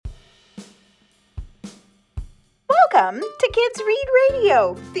Welcome to Kids Read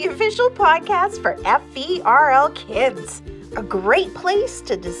Radio, the official podcast for FVRL Kids. A great place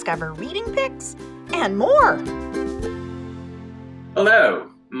to discover reading picks and more. Hello,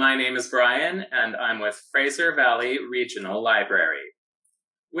 my name is Brian, and I'm with Fraser Valley Regional Library.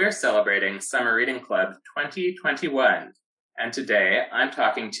 We're celebrating Summer Reading Club 2021, and today I'm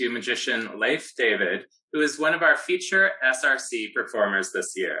talking to magician Leif David, who is one of our feature SRC performers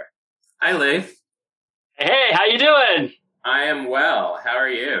this year. Hi, Leif. Hey, how you doing? I am well. How are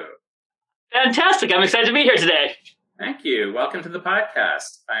you? Fantastic. I'm excited to be here today. Thank you. Welcome to the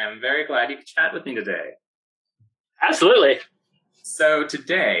podcast. I am very glad you could chat with me today. Absolutely. So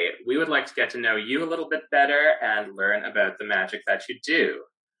today, we would like to get to know you a little bit better and learn about the magic that you do.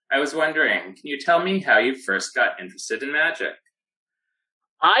 I was wondering, can you tell me how you first got interested in magic?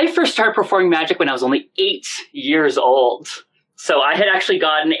 I first started performing magic when I was only 8 years old. So I had actually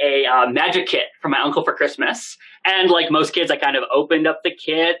gotten a magic kit from my uncle for Christmas. And like most kids, I kind of opened up the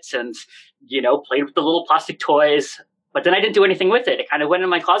kit and, played with the little plastic toys. But then I didn't do anything with it. It kind of went in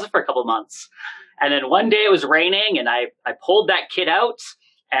my closet for a couple of months. And then one day it was raining and I pulled that kit out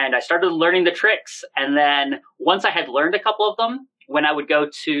and I started learning the tricks. And then once I had learned a couple of them, when I would go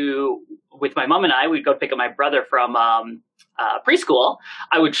with my mom and I, we'd go pick up my brother from preschool,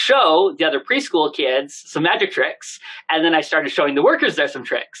 I would show the other preschool kids some magic tricks. And then I started showing the workers there some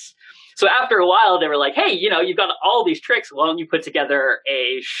tricks. So after a while, they were like, hey, you've got all these tricks. Why don't you put together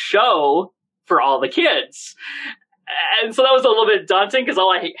a show for all the kids? And so that was a little bit daunting because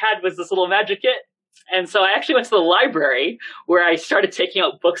all I had was this little magic kit. And so I actually went to the library where I started taking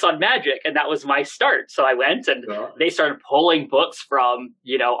out books on magic, and that was my start. So I went and they started pulling books from,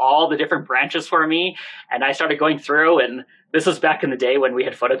 all the different branches for me. And I started going through, and this was back in the day when we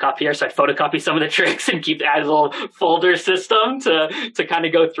had photocopiers. So I'd photocopy some of the tricks and add a little folder system to kind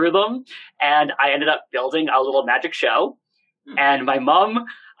of go through them. And I ended up building a little magic show. And my mom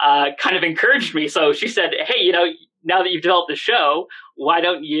kind of encouraged me. So she said, hey, now that you've developed the show, why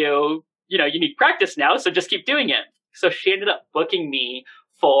don't you need practice now, so just keep doing it. So she ended up booking me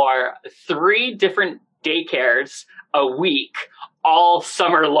for 3 different daycares a week, all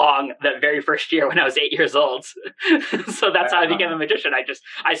summer long, that very first year when I was 8 years old. So that's how I became a magician.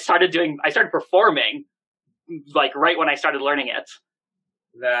 I started performing, like right when I started learning it.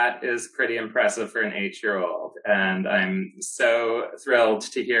 That is pretty impressive for an 8-year-old. And I'm so thrilled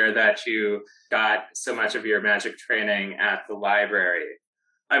to hear that you got so much of your magic training at the library.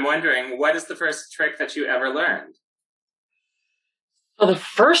 I'm wondering, what is the first trick that you ever learned? Well, the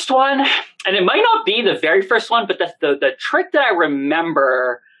first one, and it might not be the very first one, but the trick that I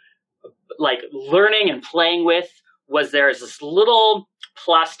remember like learning and playing with was there's this little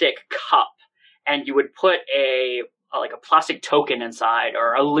plastic cup, and you would put a plastic token inside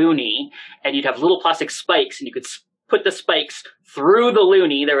or a loonie, and you'd have little plastic spikes, and you could put the spikes through the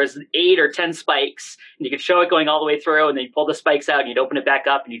loonie. There was 8 or 10 spikes, and you could show it going all the way through, and then you pull the spikes out and you'd open it back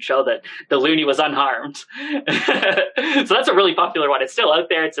up and you'd show that the loonie was unharmed. So that's a really popular one. It's still out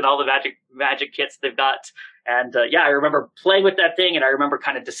there. It's in all the magic kits they've got. And I remember playing with that thing, and I remember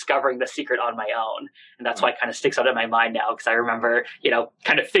kind of discovering the secret on my own. And that's why it kind of sticks out in my mind now, because I remember,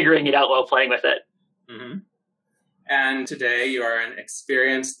 kind of figuring it out while playing with it. Mm-hmm. And today you are an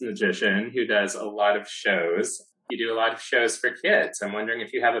experienced magician who does a lot of shows. You do a lot of shows for kids. I'm wondering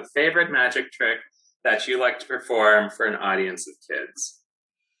if you have a favorite magic trick that you like to perform for an audience of kids.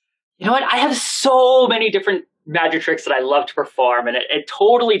 You know what? I have so many different magic tricks that I love to perform, and it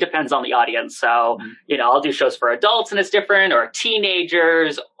totally depends on the audience. So, I'll do shows for adults and it's different, or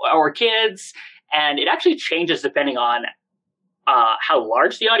teenagers or kids. And it actually changes depending on how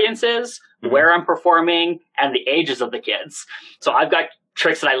large the audience is, where I'm performing, and the ages of the kids. So I've got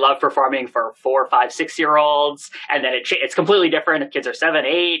tricks that I love performing for 4, 5, 6-year-olds. And then it's completely different if kids are 7,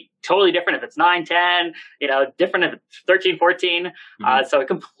 8, totally different if it's 9, 10, different if it's 13, 14. So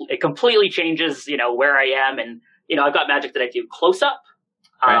it completely changes, where I am. And, I've got magic that I do close up,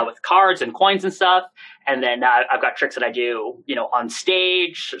 with cards and coins and stuff. And then I've got tricks that I do, on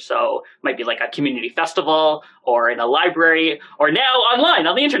stage. So it might be like a community festival or in a library or now online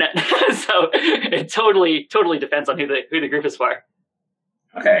on the internet. So it totally depends on who the group is for.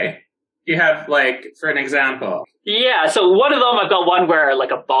 Okay. You have, for an example. Yeah, so one of them, I've got one where,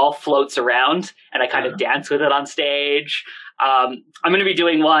 a ball floats around, and I kind of dance with it on stage. I'm going to be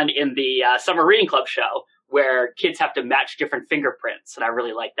doing one in the Summer Reading Club show, where kids have to match different fingerprints, and I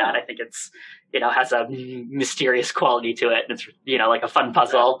really like that. I think it's, has a mysterious quality to it, and it's, like a fun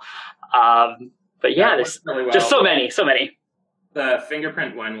puzzle. But yeah, there's really just so many. The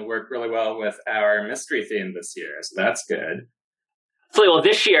fingerprint one will work really well with our mystery theme this year, so that's good. So, well,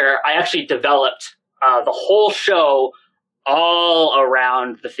 this year I actually developed the whole show all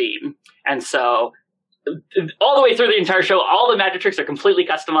around the theme. And so all the way through the entire show, all the magic tricks are completely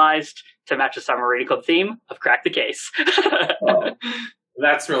customized to match the Summer Reading Club theme of Crack the Case. Oh,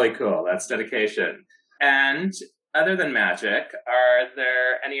 that's really cool. That's dedication. And other than magic, are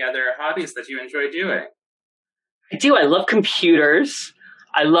there any other hobbies that you enjoy doing? I do. I love computers.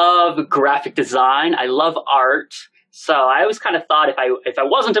 I love graphic design. I love art. So I always kind of thought if I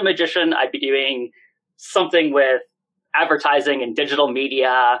wasn't a magician, I'd be doing something with advertising and digital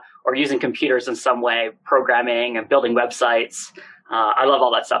media or using computers in some way, programming and building websites. I love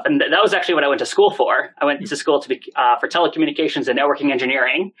all that stuff. And that was actually what I went to school for. I went to school to be for telecommunications and networking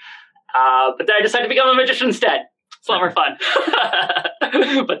engineering. But then I decided to become a magician instead. It's a lot more fun.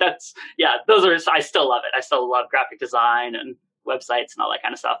 But I still love it. I still love graphic design and websites and all that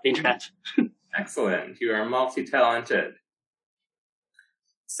kind of stuff, the internet. Excellent. You are multi-talented.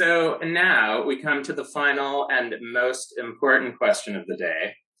 So now we come to the final and most important question of the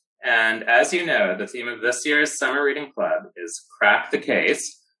day. And as you know, the theme of this year's Summer Reading Club is Crack the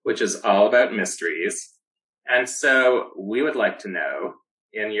Case, which is all about mysteries. And so we would like to know,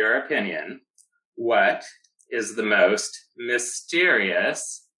 in your opinion, what is the most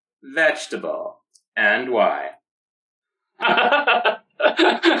mysterious vegetable and why?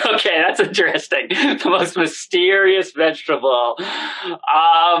 Okay, that's interesting. The most mysterious vegetable.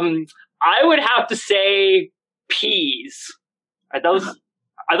 I would have to say peas. Are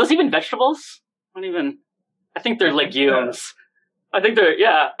those even vegetables? I think they're legumes. I think they're,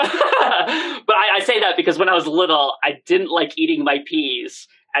 yeah. But I say that because when I was little, I didn't like eating my peas.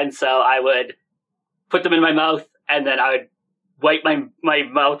 And so I would put them in my mouth and then I would wipe my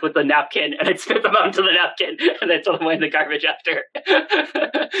mouth with the napkin and I'd spit them out into the napkin and then throw them away in the garbage after.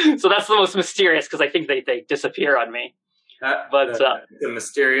 So that's the most mysterious because I think they disappear on me. The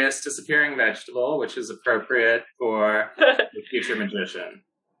mysterious disappearing vegetable, which is appropriate for the future magician.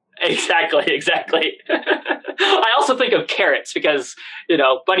 Exactly. I also think of carrots because,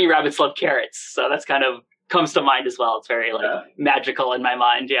 bunny rabbits love carrots. So that's kind of comes to mind as well. It's very magical in my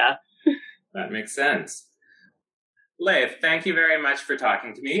mind. Yeah. That makes sense. Leif, thank you very much for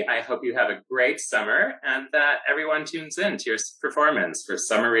talking to me. I hope you have a great summer and that everyone tunes in to your performance for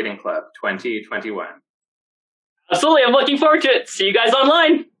Summer Reading Club 2021. Absolutely. I'm looking forward to it. See you guys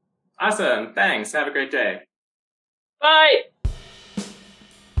online. Awesome. Thanks. Have a great day. Bye.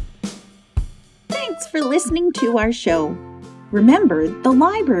 Thanks for listening to our show. Remember, the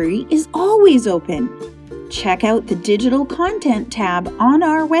library is always open. Check out the digital content tab on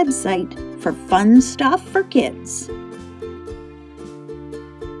our website for fun stuff for kids.